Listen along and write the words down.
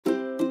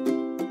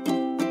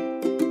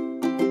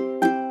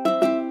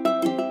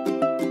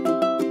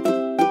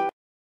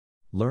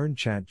Learn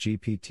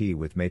ChatGPT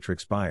with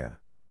Matrix Bio.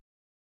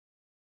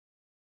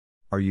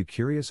 Are you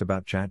curious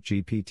about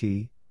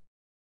ChatGPT?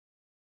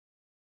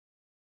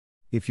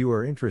 If you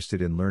are interested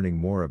in learning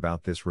more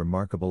about this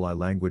remarkable AI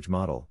language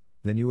model,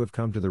 then you have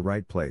come to the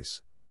right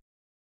place.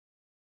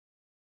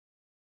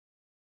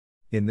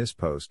 In this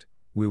post,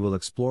 we will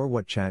explore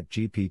what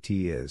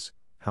ChatGPT is,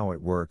 how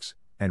it works,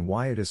 and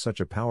why it is such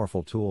a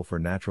powerful tool for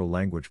natural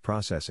language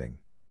processing.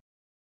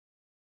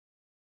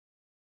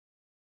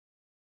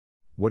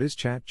 What is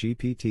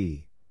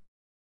ChatGPT?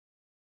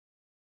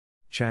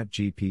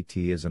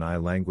 ChatGPT is an AI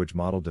language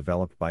model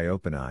developed by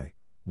OpenAI,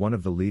 one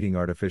of the leading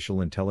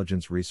artificial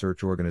intelligence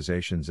research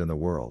organizations in the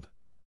world.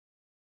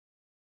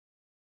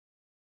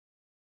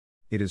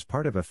 It is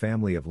part of a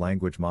family of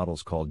language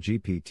models called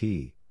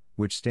GPT,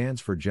 which stands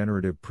for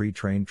Generative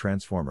Pre-trained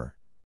Transformer.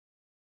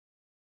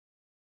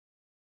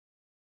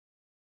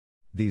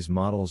 These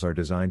models are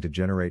designed to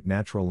generate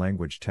natural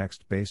language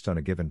text based on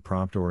a given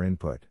prompt or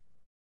input.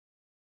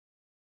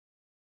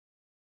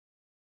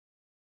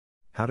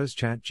 How does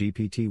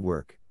ChatGPT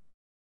work?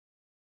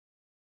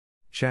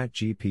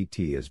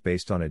 ChatGPT is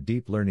based on a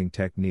deep learning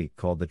technique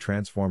called the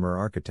transformer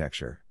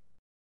architecture.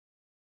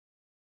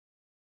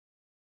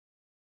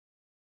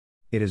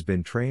 It has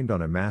been trained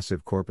on a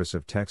massive corpus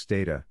of text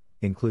data,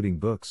 including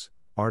books,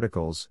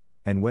 articles,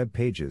 and web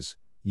pages,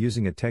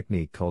 using a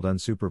technique called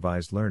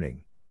unsupervised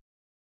learning.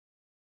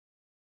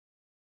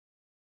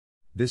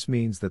 This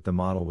means that the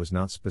model was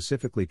not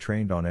specifically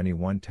trained on any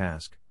one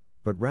task,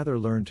 but rather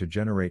learned to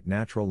generate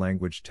natural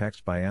language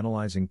text by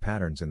analyzing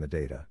patterns in the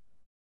data.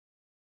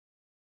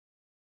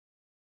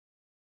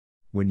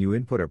 When you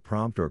input a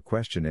prompt or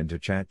question into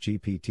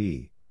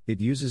ChatGPT, it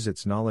uses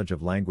its knowledge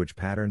of language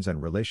patterns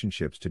and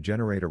relationships to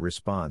generate a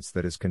response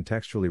that is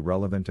contextually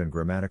relevant and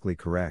grammatically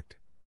correct.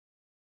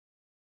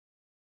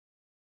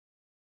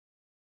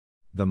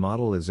 The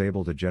model is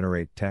able to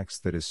generate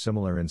text that is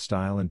similar in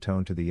style and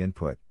tone to the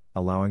input,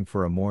 allowing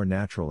for a more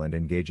natural and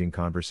engaging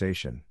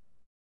conversation.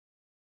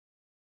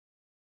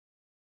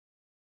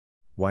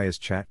 Why is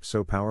Chat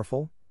so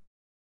powerful?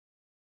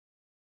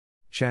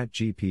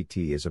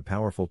 ChatGPT is a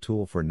powerful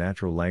tool for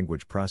natural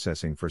language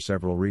processing for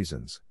several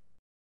reasons.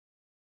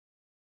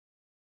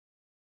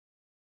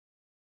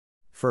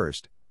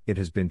 First, it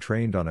has been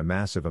trained on a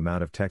massive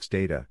amount of text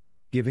data,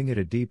 giving it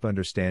a deep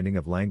understanding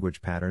of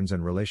language patterns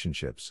and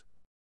relationships.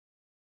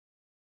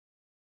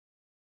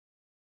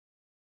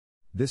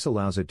 This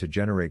allows it to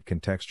generate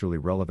contextually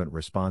relevant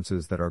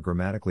responses that are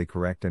grammatically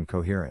correct and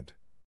coherent.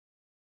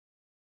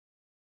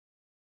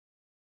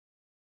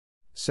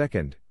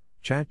 Second,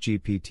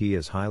 ChatGPT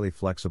is highly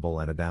flexible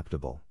and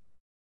adaptable.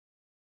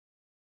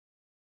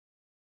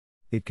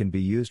 It can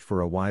be used for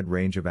a wide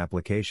range of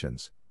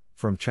applications,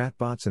 from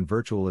chatbots and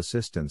virtual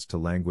assistants to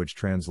language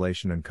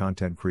translation and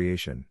content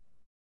creation.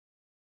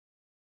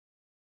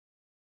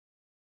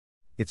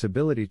 Its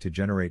ability to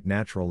generate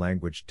natural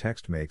language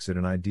text makes it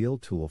an ideal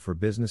tool for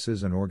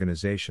businesses and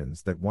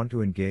organizations that want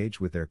to engage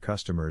with their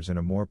customers in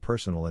a more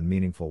personal and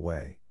meaningful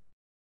way.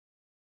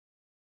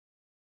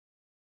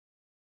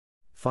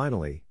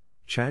 Finally,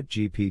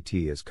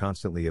 ChatGPT is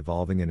constantly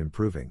evolving and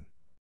improving.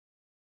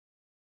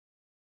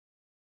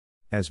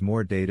 As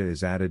more data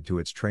is added to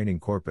its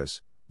training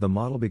corpus, the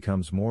model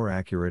becomes more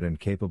accurate and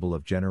capable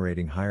of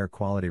generating higher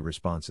quality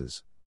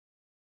responses.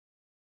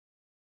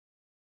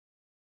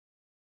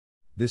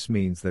 This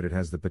means that it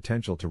has the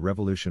potential to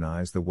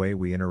revolutionize the way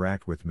we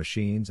interact with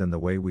machines and the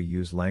way we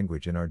use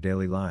language in our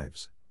daily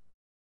lives.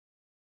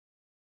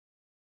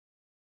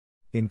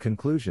 In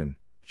conclusion,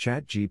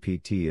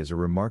 ChatGPT is a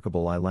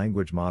remarkable AI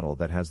language model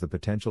that has the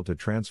potential to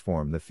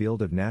transform the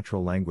field of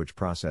natural language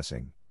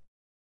processing.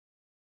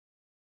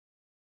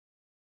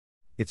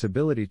 Its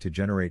ability to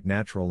generate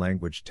natural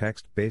language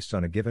text based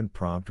on a given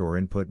prompt or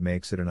input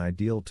makes it an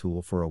ideal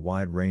tool for a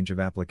wide range of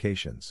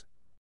applications.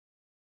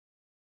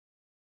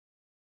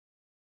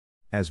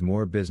 As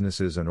more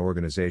businesses and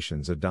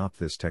organizations adopt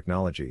this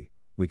technology,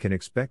 we can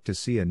expect to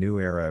see a new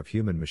era of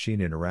human-machine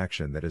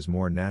interaction that is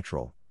more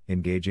natural,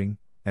 engaging,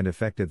 and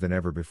effective than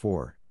ever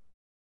before.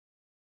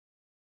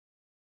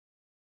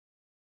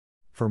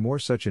 For more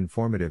such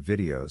informative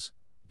videos,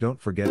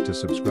 don't forget to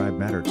subscribe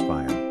Matrix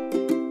Bio.